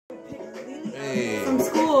Hey. From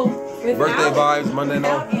school. Birthday vibes, Monday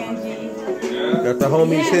night. Got the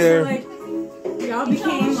homies here. Y'all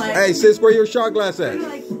became like. Hey, sis, where your shot glass at?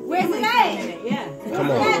 Where's it at? Yeah.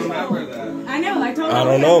 Come on. I know. I told him. I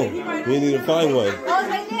don't know. We need to find one. Oh, it's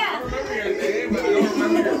right there.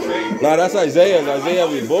 Nah, that's Isaiah. Isaiah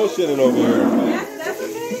be bullshitting over here. That's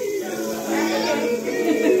okay.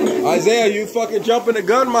 Isaiah, you fucking jumping the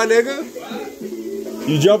gun, my nigga.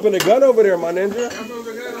 You jumping the gun over there, my ninja.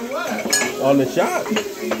 On the shot. I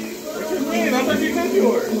thought you took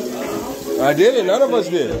yours. I did. None of us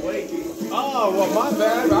did. Oh, well, my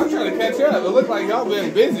bad. I'm trying to catch up. It looked like y'all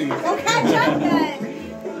been busy. Well, catch up then.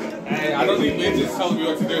 Hey, I don't need bitches telling me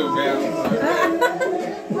what to do, man.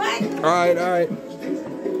 What? All right.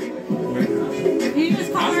 You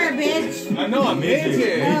just call her a bitch? I know, I'm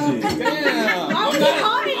midget. Damn. Why would you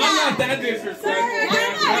call me I'm that? not that disrespectful. Sorry,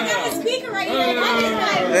 I got the speaker right here.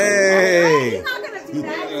 Hey. He's not gonna do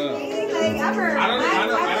that to me. Like, ever. I don't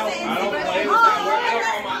play with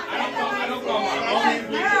that. I don't call my homies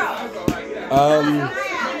bitches. Um. I'm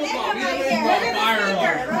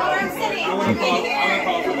gonna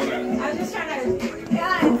call someone that. I was just trying to.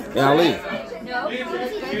 Yeah, Ali.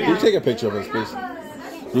 Can you take a picture of us, please?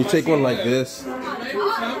 Can you take one like this?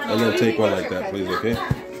 And then take one like that, please, okay?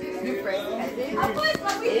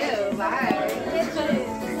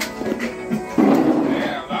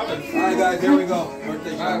 Alright, guys, here we go.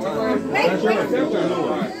 Birthday shot time.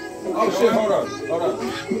 Oh, shit, hold on.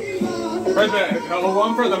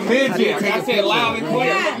 One for the midget. I gotta say it loud and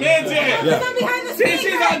clear. Midget! Yeah. See,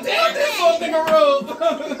 she's like, damn, this little nigga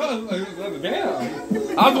rude. Damn.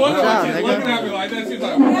 I was wondering why she's looking at me like that. She's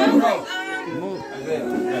like, bro.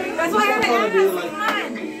 That's why I'm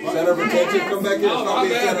Center of attention, come back here. Stop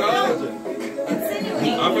being center of attention.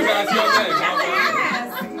 I forgot your name.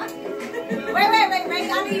 Wait.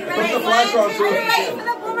 Are you ready? Put the flash on, Are you ready for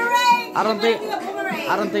the boomerang? I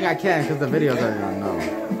don't think I can because the video's already on. No.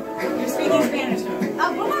 You're speaking Spanish now.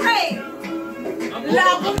 A boomerang. La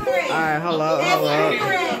boomerang. Alright, hello.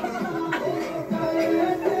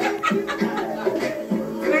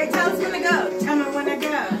 Alright, tell us when to go. Tell me when to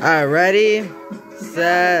go. Alright, ready,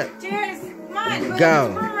 set, Cheers. Come on. go.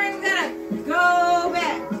 Boomerang, we gotta go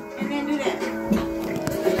back and then do that.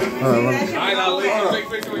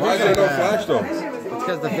 Why is there no flash though? It's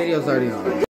because the video's already on.